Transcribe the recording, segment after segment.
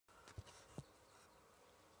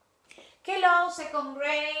Hello, second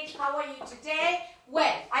grade. How are you today?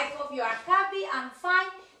 Well, I hope you are happy and fine.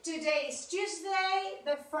 Today is Tuesday,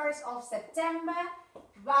 the 1st of September.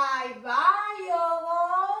 Bye-bye,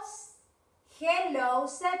 August. Hello,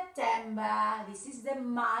 September. This is the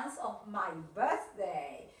month of my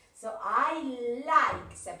birthday. So I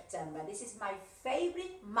like September. This is my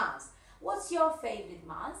favorite month. What's your favorite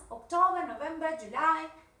month? October, November, July,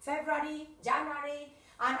 February, January.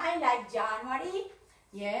 And I like January.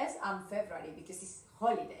 Yes, and February because it's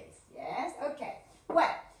holidays. Yes, okay.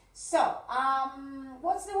 Well, so,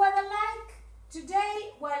 what's the weather like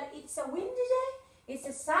today? Well, it's a windy day, it's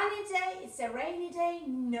a sunny day, it's a rainy day.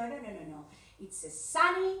 No. It's a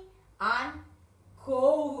sunny and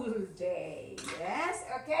cold day. Yes,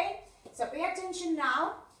 okay? So, pay attention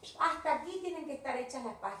now. Hasta aquí tienen que estar hechas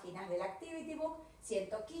las páginas del Activity Book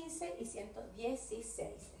 115 y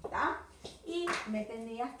 116, ¿está? Y me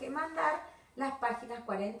tendrías que mandar las páginas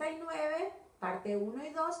 49, parte 1 y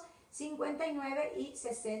 2, 59 y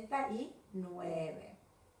 69.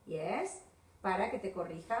 Yes, para que te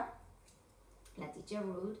corrija la Teacher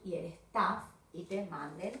Ruth y el staff y te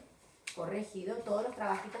manden corregido todos los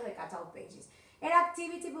trabajitos de Cut Out Pages. El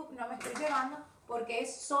Activity Book no me estoy llevando porque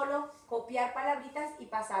es solo copiar palabritas y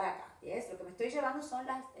pasar acá. Yes, lo que me estoy llevando son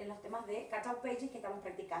los temas de Cut Out Pages que estamos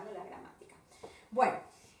practicando la gramática.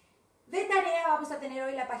 Bueno, de tarea vamos a tener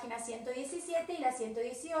hoy la página 117 y la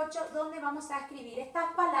 118, donde vamos a escribir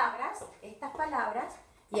estas palabras,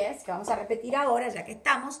 yes, que vamos a repetir ahora ya que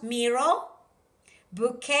estamos. Mirror,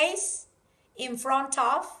 bookcase, in front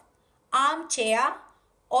of, armchair,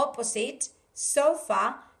 opposite,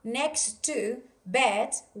 sofa, next to, bed,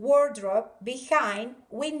 wardrobe, behind,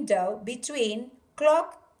 window, between,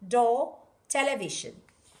 clock, door, television.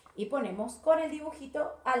 Y ponemos con el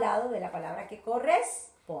dibujito al lado de la palabra que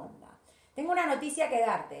corresponda. Tengo una noticia que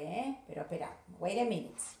darte, pero espera, wait a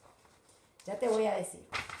minute. Ya te voy a decir.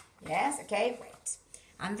 Yes, okay, wait.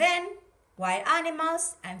 And then, wild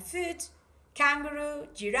animals and food, kangaroo,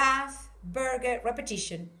 giraffe, burger,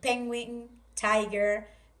 repetition, penguin, tiger,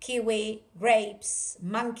 kiwi, grapes,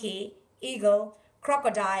 monkey, eagle,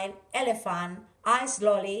 crocodile, elephant, ice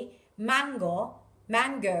lolly, mango,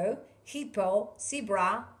 hippo,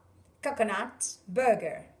 zebra, coconut,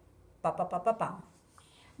 burger.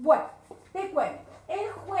 Bueno, te cuento,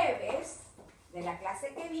 el jueves de la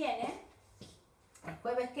clase que viene,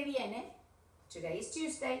 today is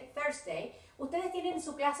Tuesday, Thursday, ustedes tienen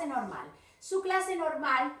su clase normal. Su clase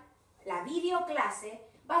normal, la videoclase,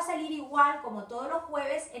 va a salir igual como todos los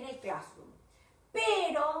jueves en el Classroom.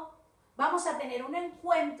 Pero vamos a tener un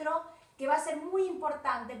encuentro que va a ser muy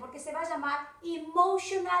importante porque se va a llamar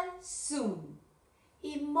Emotional Zoom.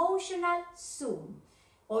 Emotional Zoom.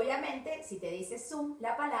 Obviamente, si te dice Zoom,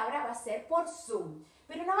 la palabra va a ser por Zoom.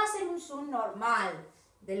 Pero no va a ser un Zoom normal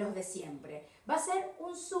de los de siempre. Va a ser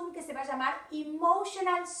un Zoom que se va a llamar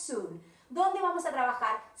Emotional Zoom, donde vamos a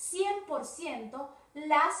trabajar 100%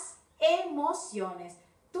 las emociones.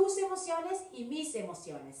 Tus emociones y mis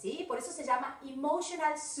emociones, ¿sí? Por eso se llama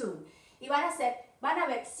Emotional Zoom. Y van a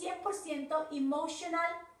ver 100% emotional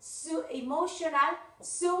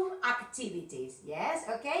Zoom activities, yes,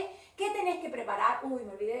 ¿ok? ¿Qué tenés que preparar? Uy,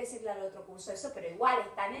 me olvidé decirle al otro curso eso, pero igual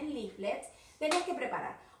están en leaflets. Tenés que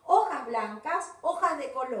preparar hojas blancas, hojas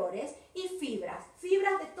de colores y fibras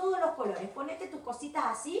de todos los colores. Ponete tus cositas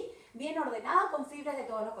así, bien ordenadas con fibras de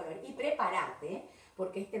todos los colores. Y prepárate,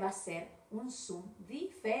 porque este va a ser un Zoom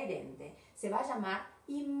diferente. Se va a llamar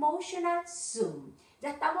Emotional Zoom. Ya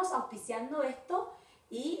estamos auspiciando esto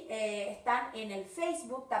y están en el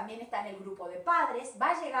Facebook, también está en el grupo de padres. Va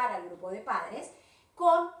a llegar al grupo de padres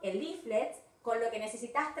con el leaflet, con lo que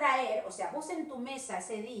necesitas traer. O sea, vos en tu mesa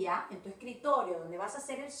ese día, en tu escritorio donde vas a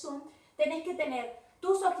hacer el Zoom, tenés que tener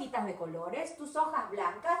tus hojitas de colores, tus hojas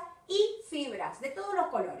blancas y fibras de todos los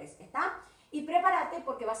colores, ¿está? Y prepárate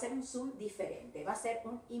porque va a ser un Zoom diferente. Va a ser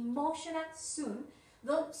un Emotional Zoom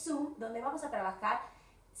donde vamos a trabajar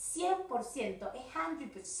 100%,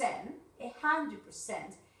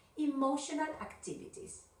 100% emotional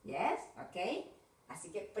activities. Yes, ok.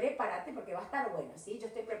 Así que prepárate porque va a estar bueno, ¿sí? Yo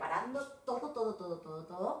estoy preparando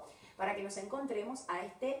todo para que nos encontremos a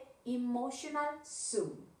este Emotional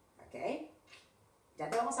Zoom, ¿ok? Ya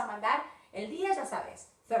te vamos a mandar el día, ya sabes,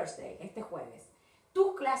 Thursday, este jueves.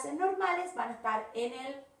 Tus clases normales van a estar en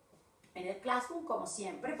el Classroom como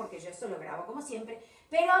siempre, porque yo eso lo grabo como siempre,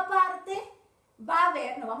 pero aparte va a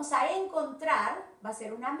haber, nos vamos a encontrar, va a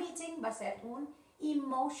ser una meeting, va a ser un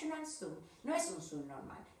Emotional Zoom. No es un Zoom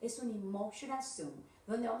normal, es un Emotional Zoom,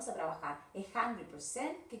 donde vamos a trabajar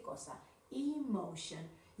 100%, ¿qué cosa? Emotion.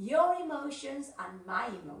 Your emotions and my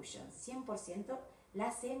emotions. 100%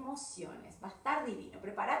 las emociones. Va a estar divino.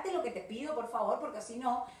 Prepárate lo que te pido, por favor, porque si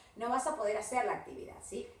no, no vas a poder hacer la actividad,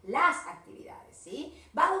 ¿sí? Las actividades, ¿sí?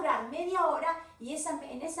 Va a durar media hora y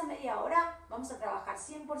en esa media hora vamos a trabajar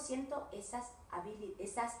 100%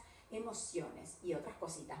 esas emociones y otras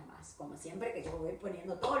cositas más. Como siempre que yo voy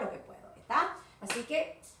poniendo todo lo que puedo, ¿está? Así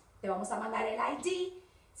que te vamos a mandar el ID,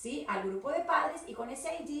 ¿sí? Al grupo de padres y con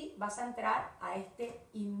ese ID vas a entrar a este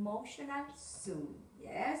Emotional Zoom.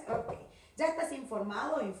 Yes? Ok. Ya estás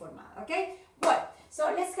informado o informada, ¿ok? Bueno, so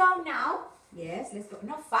let's go now. Yes, let's go.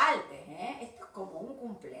 No faltes, ¿eh? Esto es como un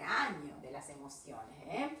cumpleaños de las emociones,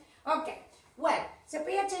 ¿eh? Ok. Well, so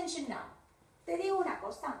pay attention now. Te digo una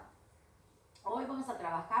cosa. Hoy vamos a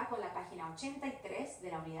trabajar con la página 83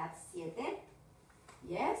 de la unidad 7.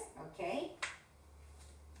 Yes, ok.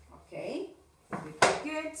 Ok. Good, good,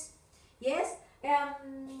 good. Yes.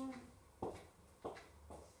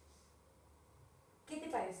 ¿Qué te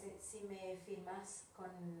parece si me filmas con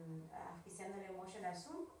auspiciando el Emotional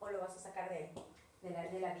Zoom o lo vas a sacar de ahí,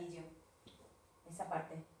 de la video? Esa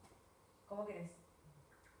parte. ¿Cómo quieres?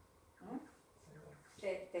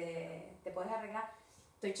 ¿Te puedes arreglar?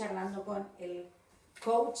 Estoy charlando con el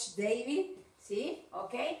coach David, ¿sí?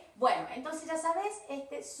 ¿Ok? Bueno, entonces ya sabes,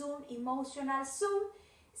 este Zoom, Emotional Zoom,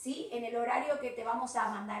 ¿sí? En el horario que te vamos a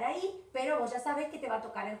mandar ahí, pero vos ya sabés que te va a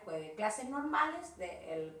tocar el jueves. Clases normales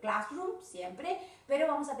del classroom, siempre, pero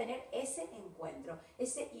vamos a tener ese encuentro,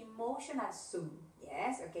 ese Emotional Zoom.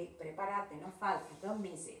 Yes, ok, prepárate, no faltes, don't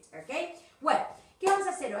miss it, ok? Bueno, ¿qué vamos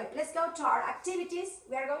a hacer hoy? Let's go to our activities.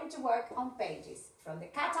 We are going to work on pages. From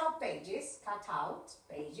the cutout pages,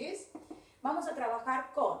 vamos a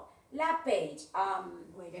trabajar con la page,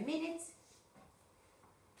 wait a minute,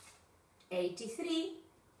 83.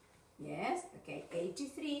 Yes, okay,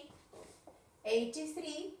 83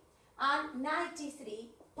 and 93,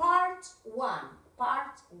 part 1,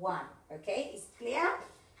 okay, is clear?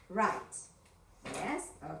 Right,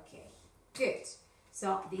 yes, okay, good.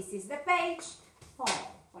 So, this is the page. Oh,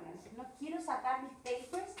 bueno, no quiero sacar mis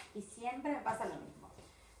papers y siempre me pasa lo mismo.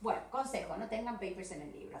 Bueno, consejo, no tengan papers en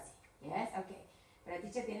el libro así, yes, okay. Pero la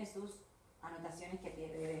teacher tiene sus anotaciones que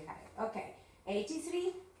debe dejar. Okay,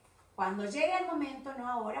 83. Cuando llegue el momento, no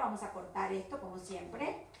ahora, vamos a cortar esto como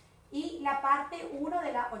siempre. Y la parte 1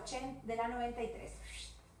 de la 93.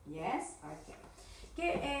 Yes, ok.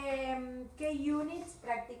 ¿Qué units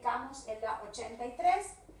practicamos en la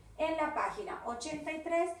 83? En la página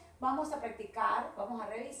 83 vamos a practicar, vamos a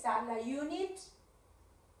revisar la unit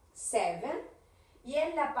 7. Y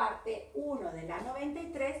en la parte 1 de la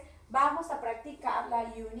 93 vamos a practicar la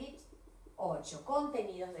unit 8,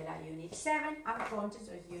 contenidos de la Unit 7 and contents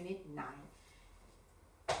of Unit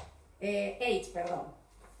 8, perdón.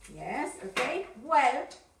 Yes, ok. Well,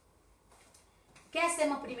 ¿qué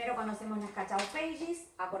hacemos primero cuando hacemos las cutout pages?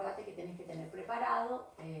 Acordate que tienes que tener preparado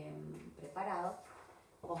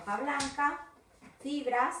hoja blanca,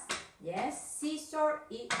 fibras, yes, scissor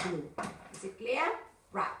y glue. Is it clear?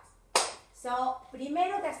 Right. So,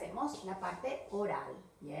 primero que hacemos la parte oral.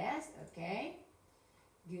 Yes, ok.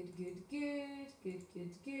 Good, good, good, good,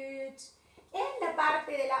 good, good. En la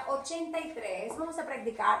parte de la 83 vamos a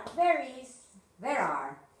practicar there is, there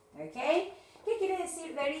are, ¿ok? ¿Qué quiere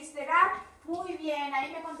decir there is, there are? Muy bien,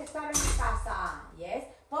 ahí me contestaron en mi casa, yes.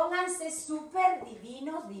 Pónganse súper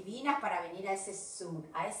divinos, divinas para venir a ese Zoom,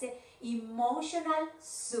 a ese Emotional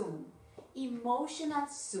Zoom. Emotional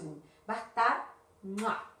Zoom. Va a estar,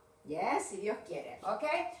 yes, si Dios quiere, ¿ok?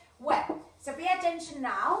 Well, so pay attention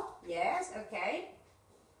now, yes, okay.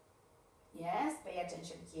 Yes, pay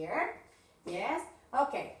attention here. Yes,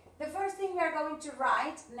 okay. The first thing we are going to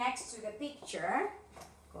write next to the picture.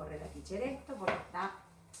 Corre la teacher esto porque está.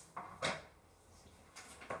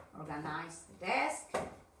 Organize the desk.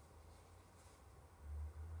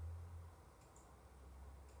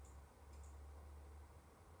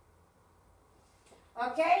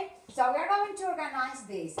 Okay, so we are going to organize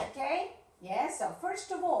this, okay? Yes, so first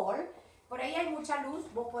of all, por ahí hay mucha luz,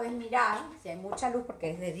 vos podés mirar si hay mucha luz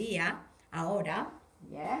porque es de día. Ahora,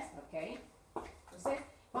 yes, ok. Entonces,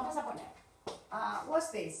 vamos a poner, what's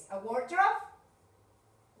this? A wardrobe?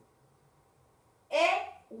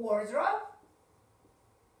 A wardrobe?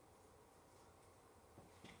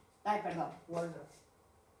 Ay, perdón, wardrobe.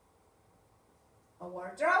 A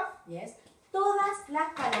wardrobe, yes. Todas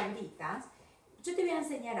las palabritas, yo te voy a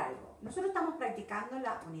enseñar algo. Nosotros estamos practicando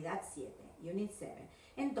la unidad 7, unit 7.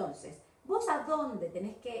 Entonces, ¿vos a dónde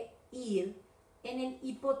tenés que ir? En el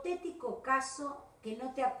hipotético caso que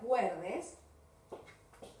no te acuerdes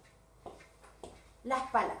las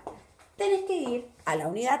palabras. Tenés que ir a la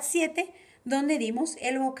unidad 7 donde dimos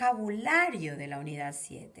el vocabulario de la unidad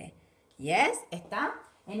 7. ¿Yes? ¿Está?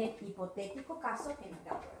 en el hipotético caso que no te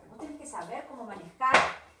acuerdas. No tienes que saber cómo manejar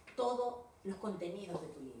todos los contenidos de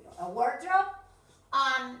tu libro. A wardrobe,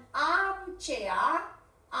 an armchair,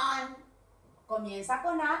 an comienza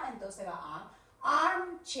con A, entonces va a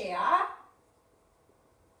armchair,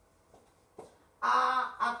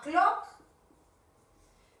 a clock.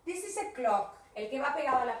 This is a clock, el que va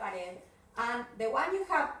pegado a la pared. And the one you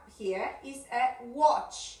have here is a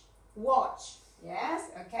watch. Watch, yes,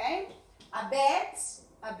 okay. A bed,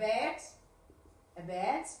 a bed, a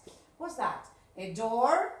bed. What's that? A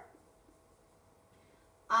door,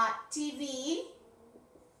 a TV,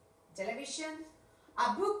 television,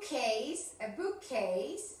 a bookcase, a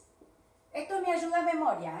bookcase. Esto me ayuda a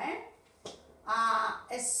memoria, ¿eh? A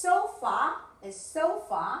sofa, a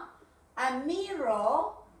sofa, a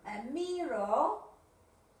mirror, and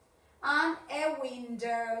a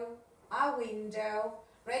window, a window.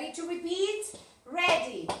 Ready to repeat?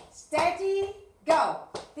 Ready, steady, go.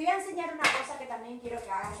 Te voy a enseñar una cosa que también quiero que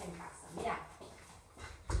hagas en casa. Mira.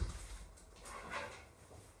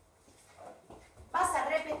 Vas a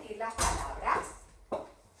repetir las palabras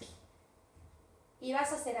y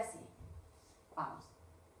vas a hacer así. Vamos.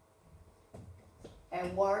 A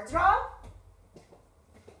wardrobe,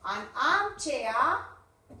 an armchair,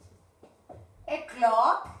 a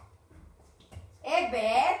clock, a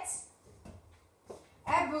bed,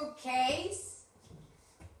 a bookcase,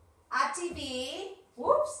 a TV,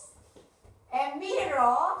 whoops, a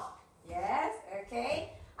mirror, yes,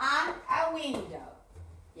 okay, and a window,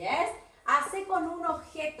 yes. Hace con un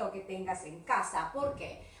objeto que tengas en casa. ¿Por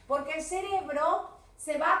qué? Porque el cerebro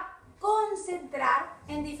se va a concentrar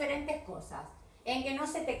en diferentes cosas. En que no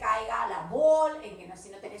se te caiga la bol, en que no, si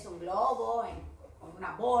no tenés un globo, con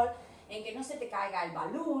una bol, en que no se te caiga el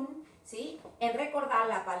balón, ¿sí? En recordar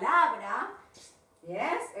la palabra.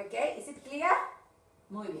 Yes, okay, is it clear?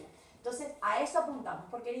 Muy bien. Entonces, a eso apuntamos,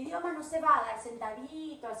 porque el idioma no se va a dar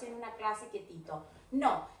sentadito, haciendo una clase quietito.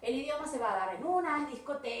 No, el idioma se va a dar en una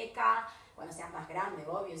discoteca, cuando seas más grande,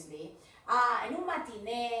 obviously, en un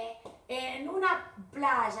matiné, en una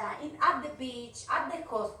playa, at the beach, at the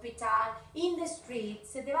hospital, in the street.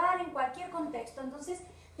 Se te va a dar en cualquier contexto. Entonces,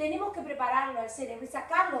 tenemos que prepararlo al cerebro y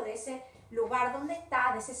sacarlo de ese lugar donde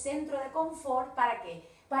está, de ese centro de confort. ¿Para qué?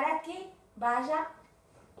 Para que vaya,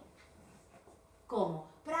 ¿cómo?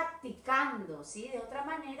 Practicando, ¿sí? De otra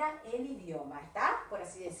manera el idioma, ¿está? Por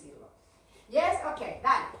así decirlo. Yes, ok,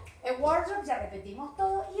 dale. El wardrobe ya repetimos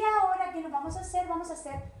todo y ahora ¿qué nos vamos a hacer?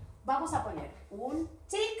 Vamos a poner un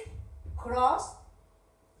tick, cross,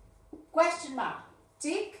 question mark.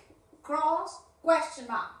 Tick, cross, question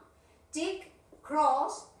mark. Tick,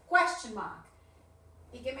 cross, question mark.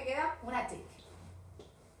 ¿Y qué me queda? Una tick.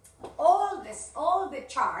 All the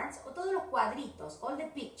charts, o todos los cuadritos, all the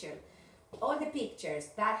pictures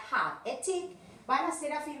that have a tick van a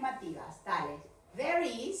ser afirmativas. Dale. There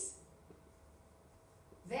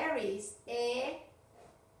is a,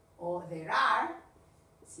 o there are,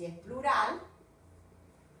 si es plural.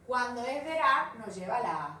 Cuando es there are, nos lleva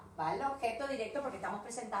la A. Va el objeto directo porque estamos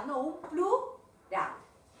presentando un plural.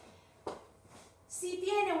 Si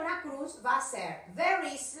tiene una cruz, va a ser there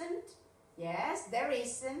isn't, yes, there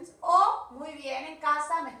isn't, o, muy bien, en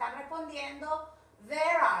casa me están respondiendo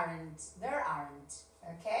there aren't,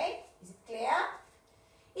 okay? Is it clear?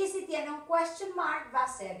 Y si tiene un question mark, va a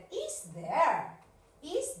ser is there,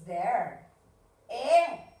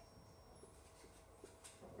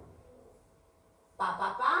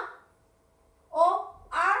 pa, o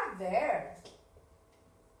are there.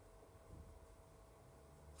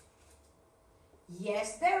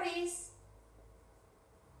 Yes, there is.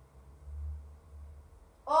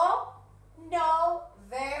 O no,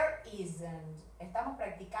 there isn't. Estamos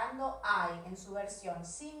practicando I en su versión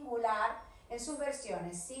singular, en sus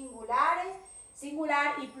versiones singulares,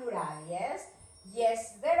 singular y plural, yes?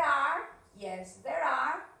 Yes, there are.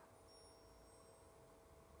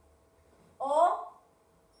 O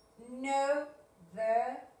no,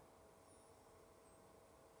 there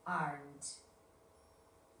aren't.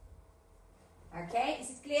 Okay,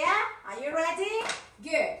 is it clear? Are you ready?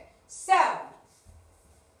 Good. So,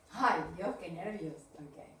 ay Dios, qué nervios.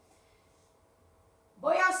 Okay.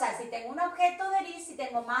 Voy a usar, si tengo un objeto, there is, si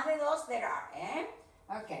tengo más de dos, there are, ¿eh?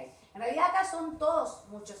 Ok, en realidad acá son todos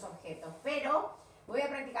muchos objetos, pero voy a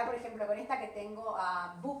practicar, por ejemplo, con esta que tengo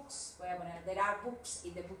books, voy a poner there are books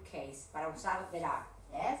in the bookcase, para usar there are,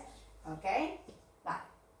 ¿yes? Ok, vale.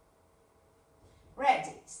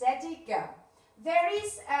 Ready, steady, go. There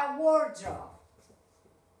is a wardrobe.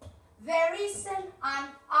 There isn't an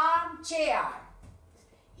armchair.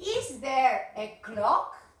 Is there a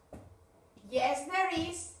clock? Yes, there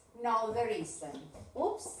is. No, there isn't.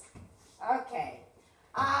 Oops. Okay.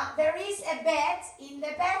 There is a bed in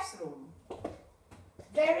the bathroom.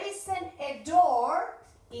 There isn't a door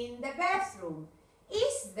in the bathroom.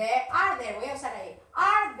 Voy a usar ahí.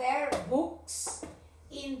 Are there books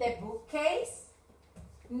in the bookcase?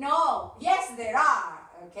 No. Yes, there are.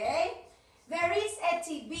 Okay. There is a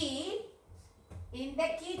TV in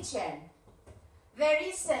the kitchen. There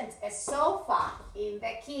isn't a sofa in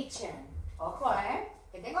the kitchen. Ojo,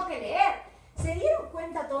 que tengo que leer. ¿Se dieron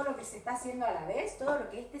cuenta todo lo que se está haciendo a la vez? Todo lo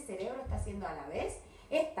que este cerebro está haciendo a la vez.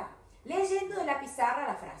 Está leyendo de la pizarra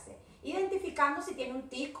la frase, identificando si tiene un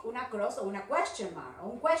tick, una cross o una question mark, o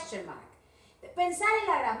un question mark. Pensar en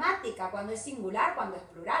la gramática, cuando es singular, cuando es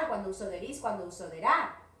plural, cuando uso there is, cuando uso there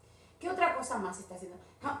are. ¿Qué otra cosa más está haciendo?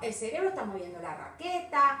 No, el cerebro está moviendo la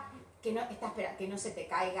raqueta, que no se te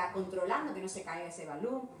caiga, controlando que no se caiga ese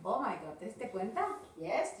balón. Oh my God, ¿te diste cuenta?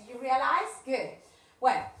 Yes, did you realize? Good.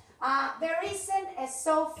 Bueno, there isn't a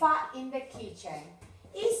sofa in the kitchen.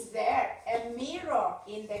 Is there a mirror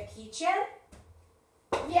in the kitchen?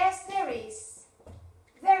 Yes, there is.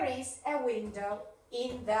 There is a window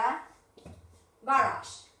in the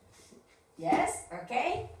garage. Yes,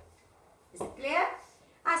 okay? Is it clear?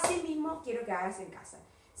 Así mismo quiero que hagas en casa.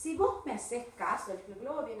 Si vos me haces caso, el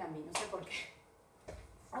globo viene a mí, no sé por qué.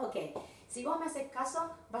 Ok, si vos me haces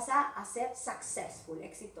caso, vas a ser successful,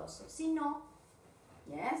 exitoso. Si no,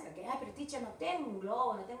 yes, ok, ay, pero teacher, no tengo un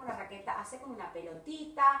globo, no tengo una raqueta, hace con una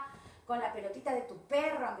pelotita, con la pelotita de tu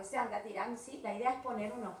perro, aunque sea andar tirando, ¿sí? La idea es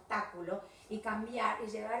poner un obstáculo y cambiar y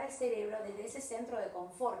llevar el cerebro desde ese centro de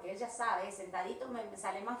confort, que ella sabe, sentadito me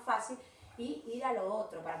sale más fácil, y ir a lo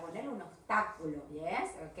otro para ponerle un obstáculo,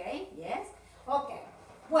 yes, ok, yes, ok.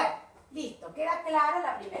 Bueno, listo, queda clara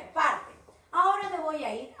la primera parte. Ahora me voy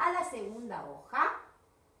a ir a la segunda hoja.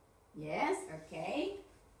 Yes, ok.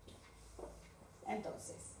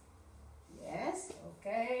 Entonces, yes, ok.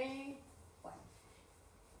 Bueno,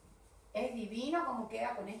 es divino como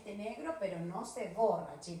queda con este negro, pero no se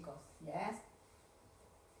borra, chicos. Yes.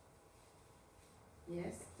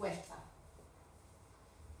 Yes, cuesta.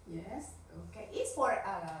 Yes, ok. It's for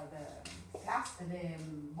the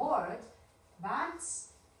board, but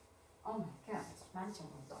oh my God, mancha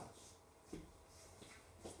un montón.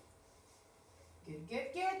 Good,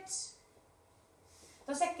 good, good.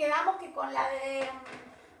 Entonces quedamos que con la de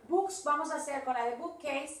books vamos a hacer, con la de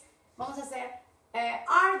bookcase, vamos a hacer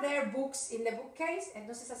are there books in the bookcase?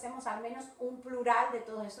 Entonces hacemos al menos un plural de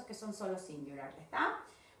todos esos que son solo singular, ¿está?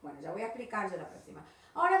 Bueno, ya voy a explicar yo la próxima.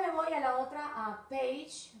 Ahora me voy a la otra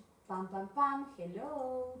page. Pam, pam, pam.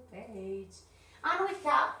 Hello, page. And we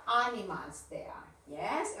have animals there.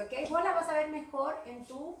 Yes, ok. Vos la vas a ver mejor en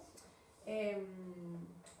tu...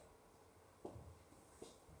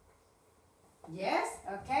 yes,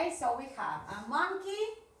 ok. So we have a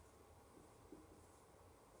monkey,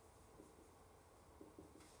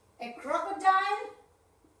 a crocodile.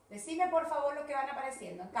 Decime por favor lo que van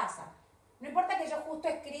apareciendo en casa. No importa que yo justo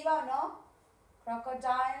escriba o no.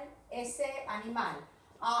 Crocodile, ese animal.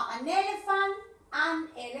 An elephant, an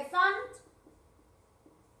elephant.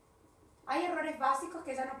 Hay errores básicos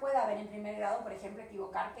que ya no puede haber en primer grado, por ejemplo,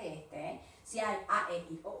 equivocarte este. Si hay A, E,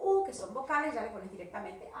 I o U, que son vocales, ya le pones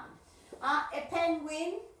directamente an. A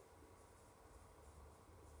penguin,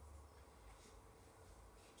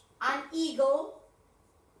 an eagle.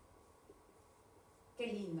 Qué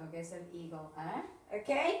lindo que es el eagle, ¿eh?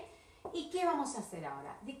 ¿Ok? ¿Y qué vamos a hacer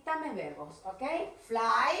ahora? Dictame verbos, ¿ok?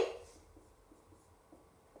 Fly,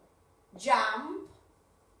 jump,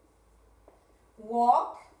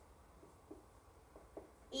 walk,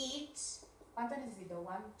 eat. ¿Cuánto necesito?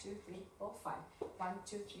 1, 2, 3, 4, 5. 1,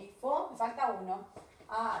 2, 3, 4. Me falta uno.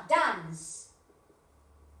 Dance.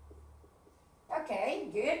 Okay,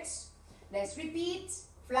 good. Let's repeat.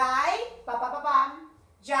 Fly, pa pa pa pam.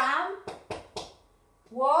 Jump,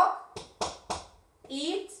 walk,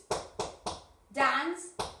 eat,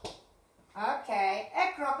 dance. Okay,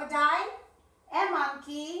 a crocodile, a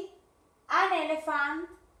monkey, an elephant,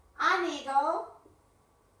 an eagle,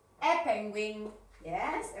 a penguin.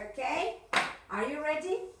 Yes, okay. Are you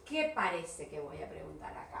ready? ¿Qué parece que voy a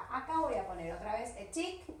preguntar acá? Acá voy a poner otra vez a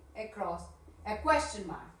tick, a cross, a question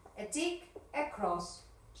mark, a tick, a cross.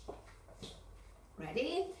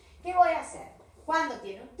 Ready? ¿Qué voy a hacer? Cuando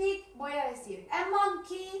tiene un tick, voy a decir a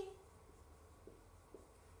monkey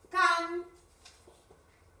can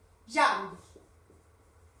jump.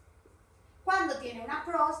 Cuando tiene una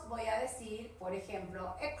cross, voy a decir, por ejemplo,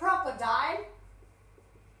 a crocodile.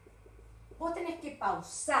 Vos tenés que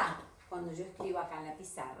pausar cuando yo escribo acá en la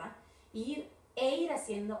pizarra e ir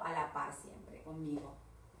haciendo a la par siempre conmigo.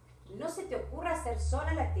 No se te ocurra hacer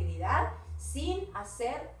sola la actividad sin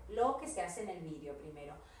hacer lo que se hace en el vídeo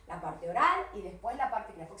primero. la parte oral y después la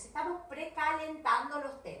parte clara, porque estamos precalentando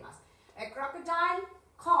los temas. A crocodile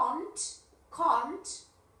can't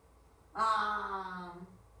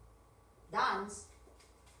dance.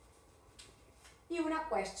 Y una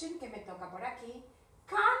question que me toca por aquí.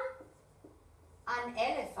 Can an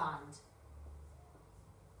elephant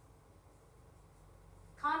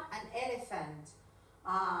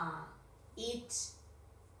eat?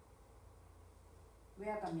 Voy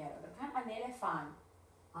a cambiar otro. Can an elephant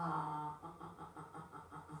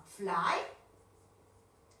fly?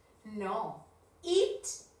 No. Eat,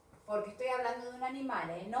 porque estoy hablando de un animal,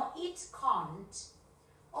 ¿eh? No, it can't.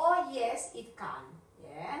 Oh, yes, it can.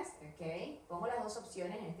 Yes, ok. Pongo las dos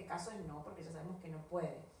opciones, en este caso es no, porque ya sabemos que no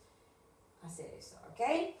puede hacer eso, ok.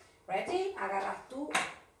 Ready? Agarras tu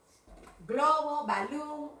globo,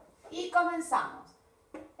 balloon y comenzamos.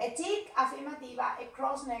 A tick, afirmativa, a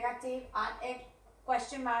cross negative, and a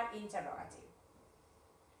question mark interrogative.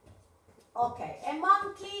 Okay, a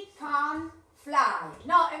monkey can fly.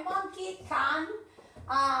 No, a monkey can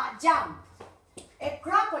jump. A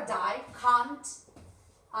crocodile can't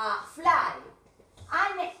fly.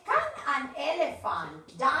 Can an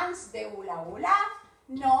elephant dance the hula hula?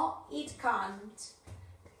 No, it can't.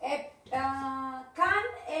 A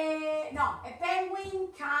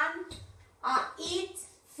penguin can eat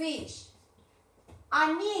fish.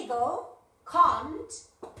 An eagle can't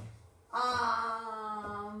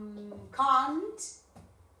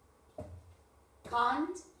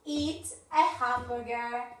eat a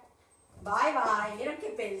hamburger. Bye bye. Vieron que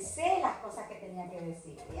pensé las cosas que tenía que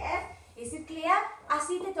decir, ¿yes? Is it clear?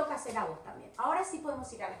 Así te toca hacer a vos también. Ahora sí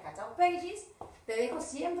podemos ir a las catch-up pages. Te dejo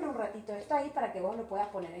siempre un ratito esto ahí para que vos lo puedas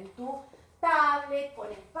poner en tu tablet,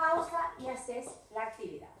 pones pausa y haces la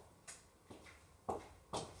actividad.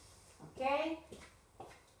 ¿Ok?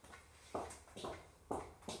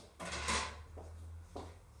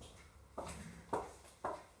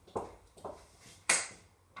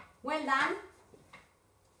 Well done.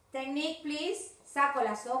 Technique, please. Saco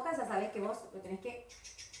las hojas, ya sabes que vos lo tenés que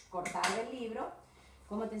cortar del libro,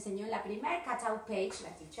 como te enseñó en la primera cutout page la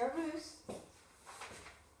teacher Ruth.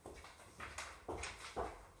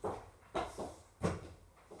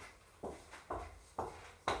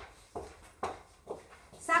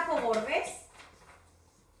 Saco bordes.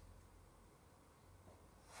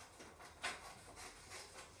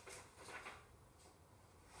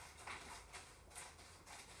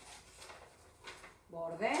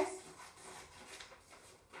 Bordes.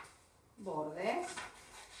 Bordes.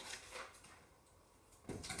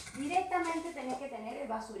 Directamente tenés que tener el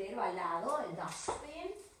basurero al lado, el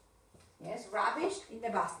dustbin. Yes, rubbish in the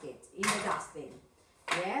basket, in the dustbin.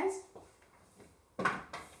 Yes.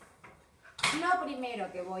 Lo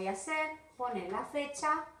primero que voy a hacer, poner la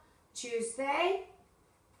fecha, Tuesday,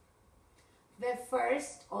 the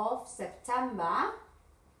 1st of September.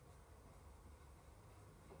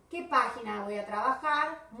 ¿Qué página voy a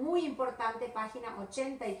trabajar? Muy importante, página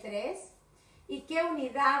 83. ¿Y qué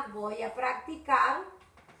unidad voy a practicar?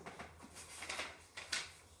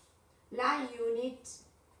 La unit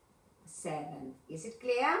 7. Is it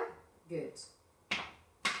clear? Good.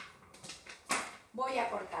 Voy a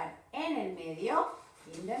cortar en el medio,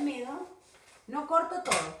 in the middle. No corto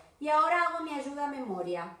todo. Y ahora hago mi ayuda a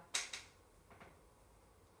memoria.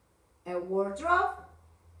 A wardrobe.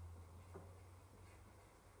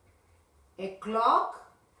 A clock.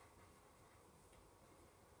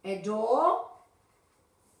 A door.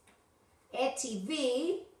 A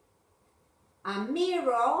TV. A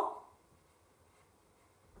mirror.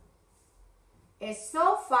 A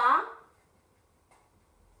sofa,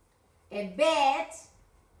 a bed,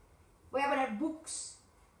 voy a poner books,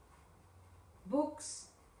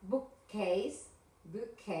 bookcase,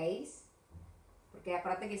 porque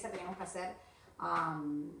aparte que esa tenemos que hacer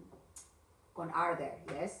con order,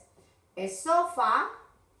 yes. A sofa,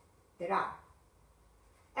 there are.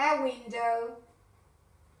 A window,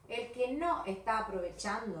 el que no está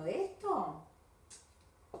aprovechando esto,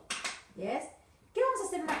 yes. ¿Qué vamos a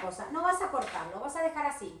hacer una cosa? No vas a cortarlo, vas a dejar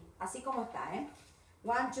así como está, ¿eh?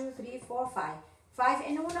 1, 2, 3, 4, 5. 5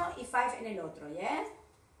 en uno y 5 en el otro, ¿yes?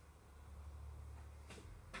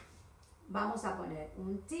 Vamos a poner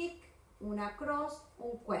un tick, una cross,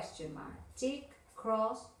 un question mark. Tick,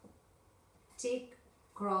 cross,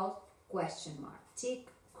 question mark. Tick,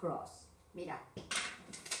 cross. Mira.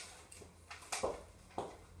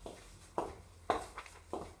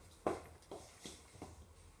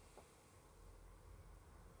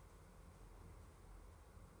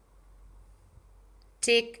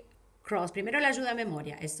 Tick, cross. Primero la ayuda a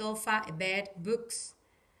memoria. A sofa, a bed, books,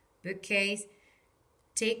 bookcase.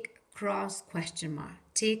 Tick, cross, question mark.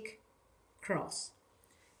 Tick, cross.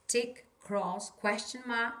 tick, cross, question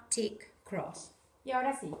mark, tick, cross. Y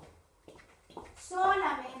ahora sí,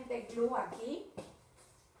 solamente glue aquí.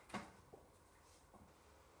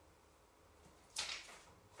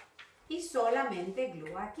 Y solamente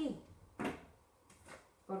glue aquí.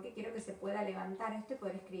 Porque quiero que se pueda levantar esto y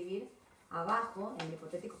poder escribir abajo, en el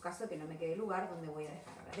hipotético caso de que no me quede lugar donde voy a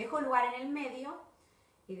dejar. Ahora dejo lugar en el medio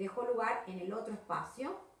y dejo lugar en el otro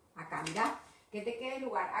espacio. Acá, mirá, que te quede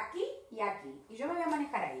lugar aquí y aquí. Y yo me voy a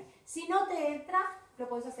manejar ahí. Si no te entra, lo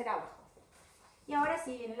puedes hacer abajo. Y ahora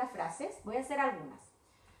sí vienen las frases. Voy a hacer algunas.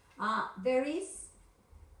 There is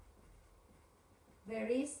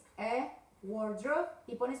a wardrobe.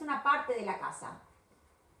 Y pones una parte de la casa.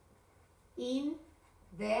 In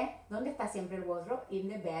the, ¿dónde está siempre el wardrobe? In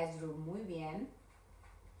the bedroom. Muy bien.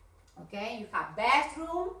 Ok, you have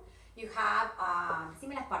bedroom. You have,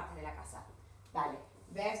 dime las partes de la casa. Dale.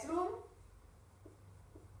 Bedroom.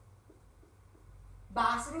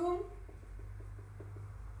 Bathroom.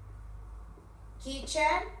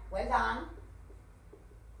 Kitchen. Well done.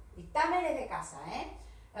 Dictame desde casa, ¿eh?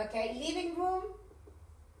 Ok, living room.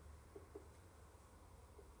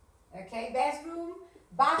 Ok, bedroom.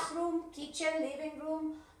 Bathroom, kitchen, living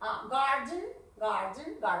room, garden,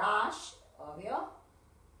 garage, obvio,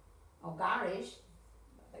 or garage.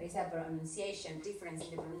 There is a pronunciation difference in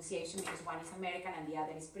the pronunciation because one is American and the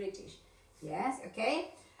other is British. Yes,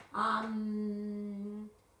 okay.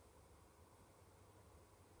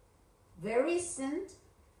 There isn't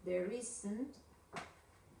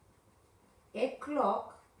a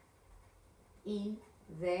clock in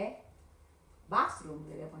the bathroom,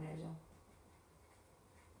 le voy a poner yo.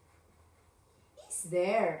 Is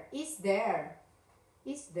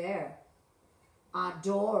there a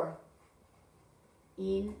door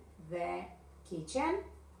in the kitchen?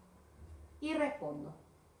 Y respondo.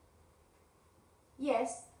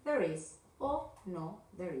 Yes, there is. O no,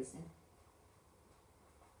 there isn't.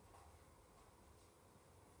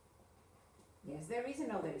 Yes, there is,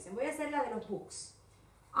 no, there isn't. Voy a hacer la de los books.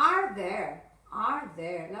 Are there.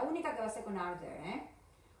 La única que va a ser con are there, ¿eh?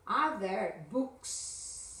 Are there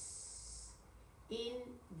books in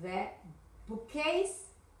the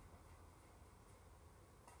bookcase?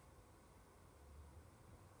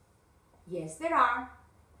 Yes, there are.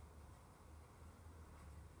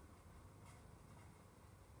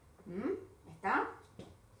 ¿Está?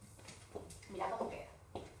 Mira cómo queda.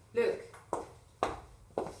 Look.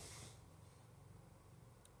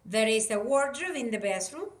 There is a wardrobe in the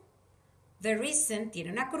bathroom. There isn't, tiene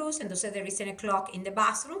una cruz, entonces there isn't a clock in the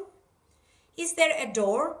bathroom. Is there a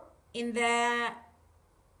door in the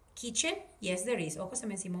kitchen? Yes, there is. Ojo, se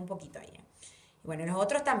me encimó un poquito ahí. Y bueno, los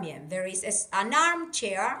otros también. There is an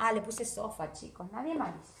armchair. Le puse sofá, chicos. Nadie me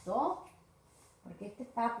avisó. Porque este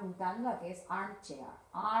está apuntando a que es armchair.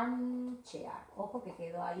 Armchair. Ojo que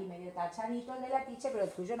quedó ahí medio tachadito el de la teacher, pero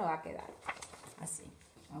el tuyo no va a quedar. Así.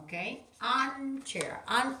 Ok. Armchair.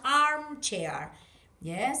 An armchair.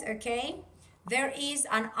 Yes, okay. There is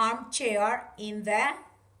an armchair in the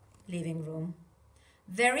living room.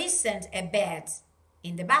 There isn't a bed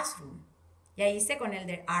in the bathroom. Ya hice con el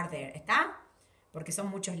de are there, ¿está? Porque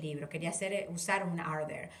son muchos libros. Quería usar un are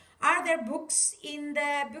there. Are there books in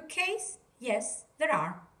the bookcase? Yes, there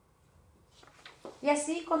are. Y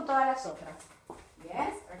así con todas las otras.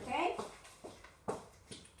 Yes, okay.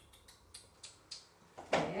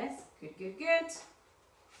 Yes, good.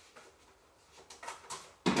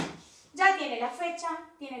 Ya tiene la fecha,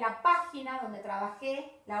 tiene la página donde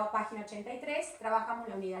trabajé, la página 83, trabajamos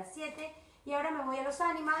la unidad 7 y ahora me voy a los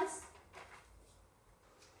animals.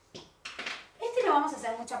 Este no vamos a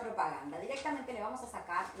hacer mucha propaganda, directamente le vamos a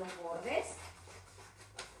sacar los bordes.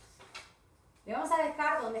 Le vamos a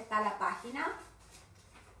dejar donde está la página.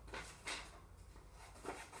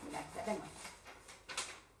 Mira, ya tengo.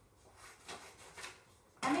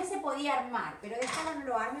 También se podía armar, pero déjalo no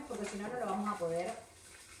lo armes porque si no, no lo vamos a poder.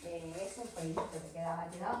 Es un pelito que quedaba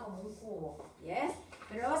como un cubo, ¿yes?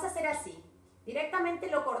 Pero lo vas a hacer así. Directamente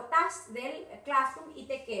lo cortás del Classroom y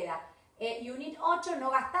te queda Unit 8, no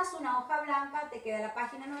gastás una hoja blanca, te queda la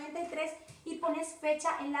página 93 y pones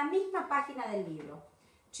fecha en la misma página del libro.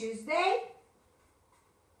 Tuesday,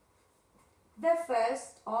 the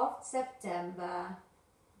 1st of September.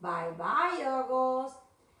 Bye bye August.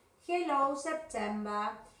 Hello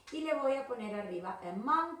September. Y le voy a poner arriba a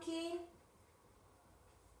monkey,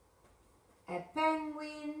 a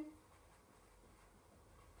penguin,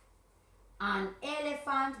 an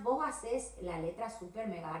elephant. Vos haces la letra super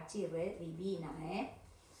mega archi re divina, ¿eh?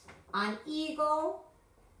 An eagle,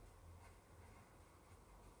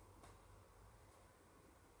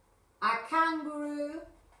 a kangaroo,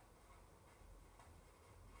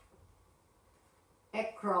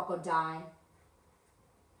 a crocodile.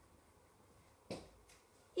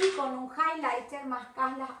 Y con un highlighter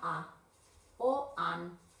marcas las A o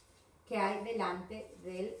AN que hay delante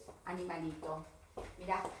del animalito.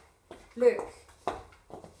 Mira, look.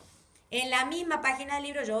 En la misma página del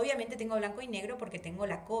libro yo obviamente tengo blanco y negro porque tengo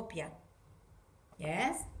la copia.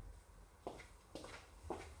 Yes.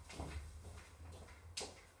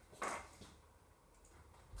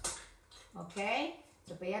 Okay,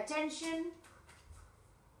 so pay attention.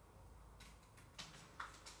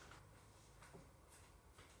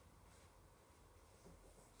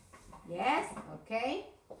 Yes, okay.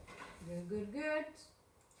 Good, good, good.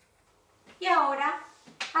 Y ahora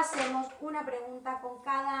hacemos una pregunta con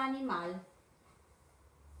cada animal.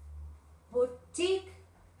 Put tick,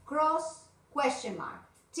 cross, question mark.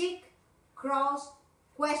 Tick, cross,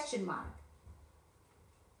 question mark.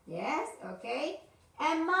 Yes, okay.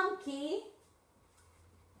 A monkey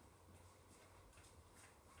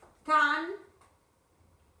can,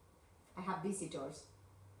 I have visitors.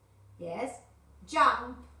 Yes,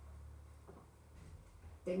 jump.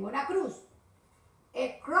 Tengo una cruz.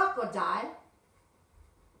 A crocodile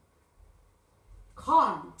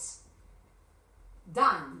can't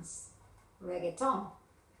dance reggaeton.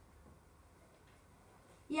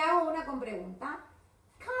 Y hago una con pregunta.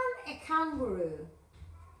 Can a kangaroo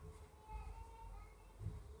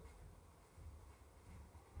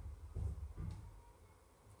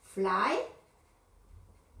fly?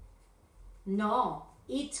 No,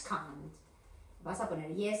 it can't. Vas a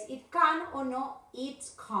poner yes, it can o no, it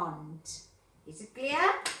can't. ¿Is it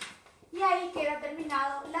clear? Y ahí queda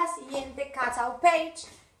terminado la siguiente cutout page.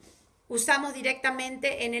 Usamos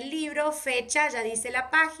directamente en el libro, fecha, ya dice la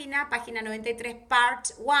página 93, part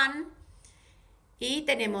 1. Y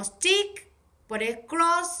tenemos tick, por el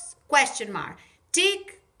cross, question mark.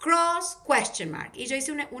 Tick, cross, question mark. Y yo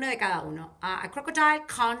hice uno de cada uno. A crocodile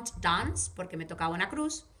can't dance, porque me tocaba una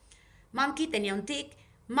cruz. Monkey tenía un tick.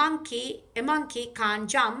 A monkey can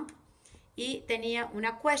jump. Y tenía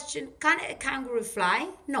una question. Can a kangaroo fly?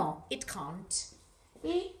 No, it can't.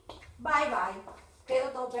 Y bye bye.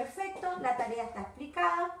 Quedó todo perfecto. La tarea está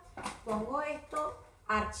explicada. Pongo esto,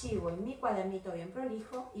 archivo en mi cuadernito bien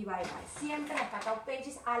prolijo y bye bye. Siempre las cutout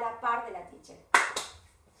pages a la par de la teacher.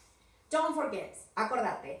 Don't forget,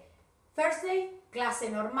 acordate. Thursday, clase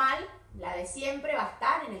normal, la de siempre va a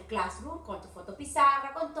estar en el classroom con tu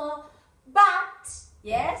fotopizarra, con todo. But,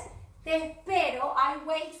 yes, te espero, I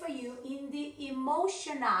wait for you in the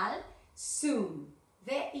emotional Zoom.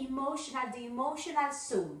 The emotional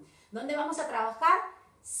Zoom. Donde vamos a trabajar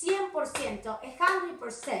 100%,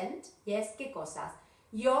 100%, yes, ¿qué cosas?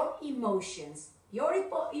 Your emotions. Your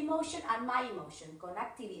emotion and my emotion, con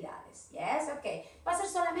actividades, yes, ok. Va a ser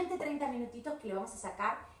solamente 30 minutitos que le vamos a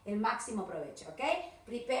sacar el máximo provecho, ok.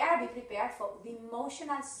 Be prepared for the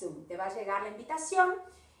emotional Zoom. Te va a llegar la invitación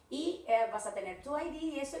y vas a tener tu ID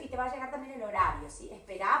y eso, y te va a llegar también el horario, ¿sí?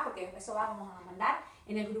 Espera, porque eso vamos a mandar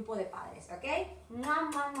en el grupo de padres, ok. Mua,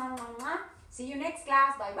 mua, mua, mua, mua. See you next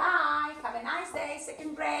class, bye bye. Have a nice day,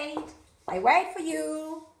 second grade. I wait for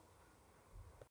you.